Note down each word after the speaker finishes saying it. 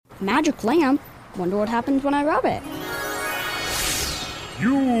Magic lamp? Wonder what happens when I rub it.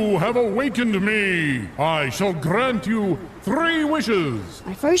 You have awakened me. I shall grant you 3 wishes.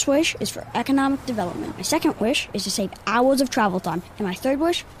 My first wish is for economic development. My second wish is to save hours of travel time. And my third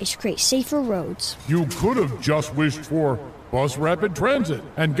wish is to create safer roads. You could have just wished for Bus Rapid Transit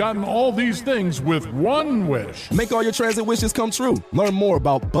and gotten all these things with 1 wish. Make all your transit wishes come true. Learn more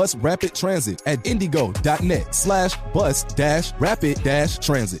about Bus Rapid Transit at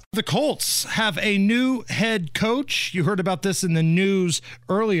indigo.net/bus-rapid-transit. The Colts have a new head coach. You heard about this in the news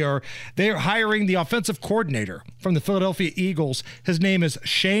earlier. They are hiring the offensive coordinator from the Philadelphia Eagles. His name is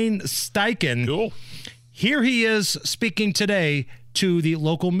Shane Steichen. Cool. Here he is speaking today to the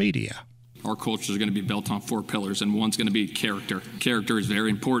local media. Our culture is going to be built on 4 pillars, and one's going to be character. Character is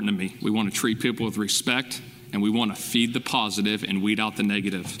very important to me. We want to treat people with respect, and we want to feed the positive and weed out the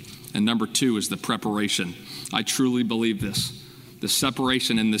negative. And number 2 is the preparation. I truly believe this. The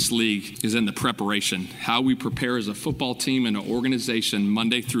separation in this league is in the preparation. How we prepare as a football team and an organization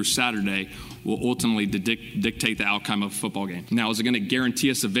Monday through Saturday will ultimately dictate the outcome of a football game. Now, is it going to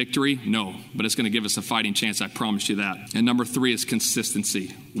guarantee us a victory? No, but it's going to give us a fighting chance. I promise you that. And number 3 is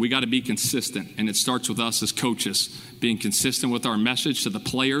consistency. We got to be consistent, and it starts with us as coaches, being consistent with our message to the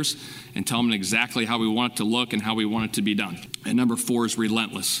players and tell them exactly how we want it to look and how we want it to be done. And number 4 is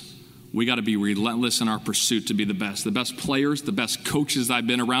relentless. We got to be relentless in our pursuit to be the best. The best players, the best coaches I've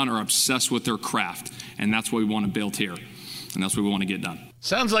been around are obsessed with their craft, and that's what we want to build here, and that's what we want to get done.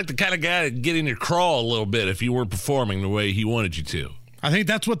 Sounds like the kind of guy that'd get in your crawl a little bit if you weren't performing the way he wanted you to. I think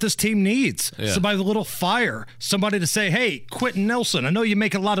that's what this team needs. Yeah. Somebody with a little fire. Somebody to say, hey, Quentin Nelson, I know you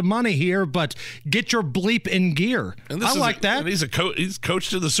make a lot of money here, but get your bleep in gear. And I like that. And he's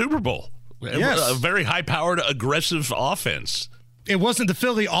coached in the Super Bowl. Yes. A very high-powered, aggressive offense. It wasn't the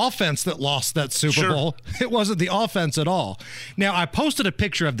Philly offense that lost that Super Bowl. It wasn't the offense at all. Now, I posted a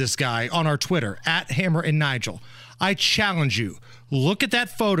picture of this guy on our Twitter, @HammerandNigel. I challenge you, look at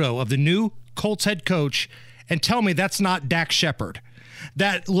that photo of the new Colts head coach and tell me that's not Dax Shepard.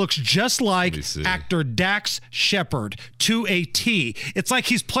 That looks just like actor Dax Shepard to a T. It's like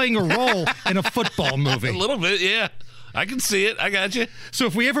he's playing a role in a football movie. A little bit, yeah. I can see it. I got you. So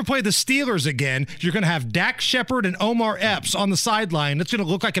if we ever play the Steelers again, you're going to have Dax Shepard and Omar Epps on the sideline. It's going to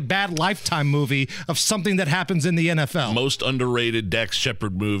look like a bad Lifetime movie of something that happens in the NFL. Most underrated Dax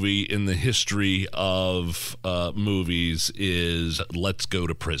Shepard movie in the history of movies is Let's Go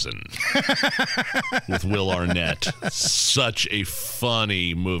to Prison with Will Arnett. Such a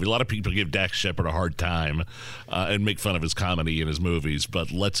funny movie. A lot of people give Dax Shepard a hard time and make fun of his comedy in his movies, but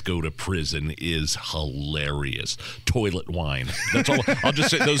Let's Go to Prison is hilarious. Toilet wine. That's all. I'll just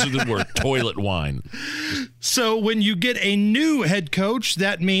say those are the words. Toilet wine. So when you get a new head coach,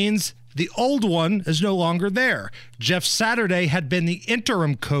 that means the old one is no longer there. Jeff Saturday had been the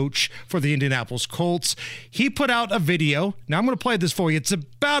interim coach for the Indianapolis Colts. He put out a video. Now I'm going to play this for you. It's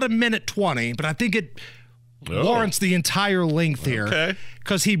about 1:20, but I think it warrants the entire length here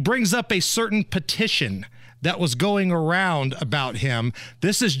because he brings up a certain petition that was going around about him.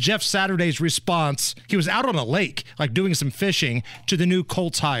 This is Jeff Saturday's response. He was out on a lake, like doing some fishing, to the new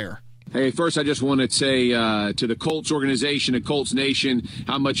Colts hire. Hey, first I just want to say to the Colts organization and Colts Nation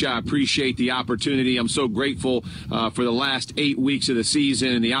how much I appreciate the opportunity. I'm so grateful for the last 8 weeks of the season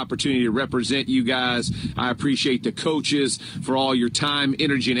and the opportunity to represent you guys. I appreciate the coaches for all your time,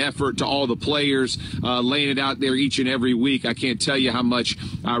 energy, and effort, to all the players laying it out there each and every week. I can't tell you how much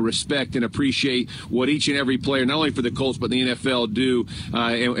I respect and appreciate what each and every player, not only for the Colts but the NFL, do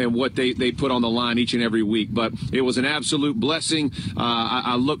and what they put on the line each and every week. But it was an absolute blessing.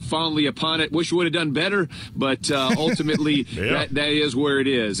 I look fondly upon it. Wish we would have done better, but ultimately that is where it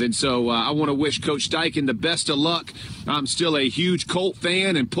is. And so I want to wish Coach Steichen the best of luck. I'm still a huge Colt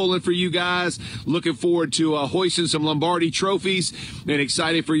fan and pulling for you guys. Looking forward to hoisting some Lombardi trophies and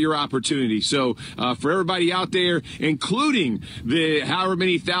excited for your opportunity. So for everybody out there, including the however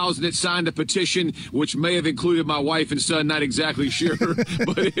many thousand that signed a petition, which may have included my wife and son, not exactly sure,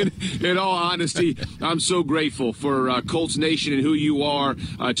 but in all honesty, I'm so grateful for Colts Nation and who you are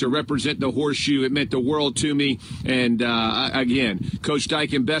to represent the horseshoe. It meant the world to me. And again, Coach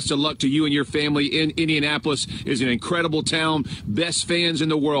Steichen, best of luck to you and your family. In Indianapolis is an incredible town. Best fans in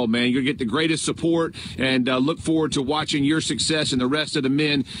the world, man. You're going to get the greatest support, and look forward to watching your success and the rest of the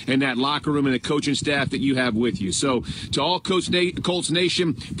men in that locker room and the coaching staff that you have with you. So to all Colts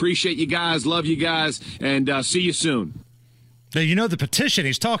Nation, appreciate you guys, love you guys, and see you soon. Now, you know, the petition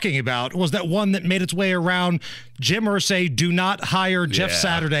he's talking about was that one that made its way around Jim Irsay, do not hire Jeff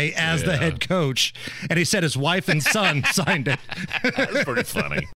Saturday as the head coach. And he said his wife and son signed it. That's pretty funny.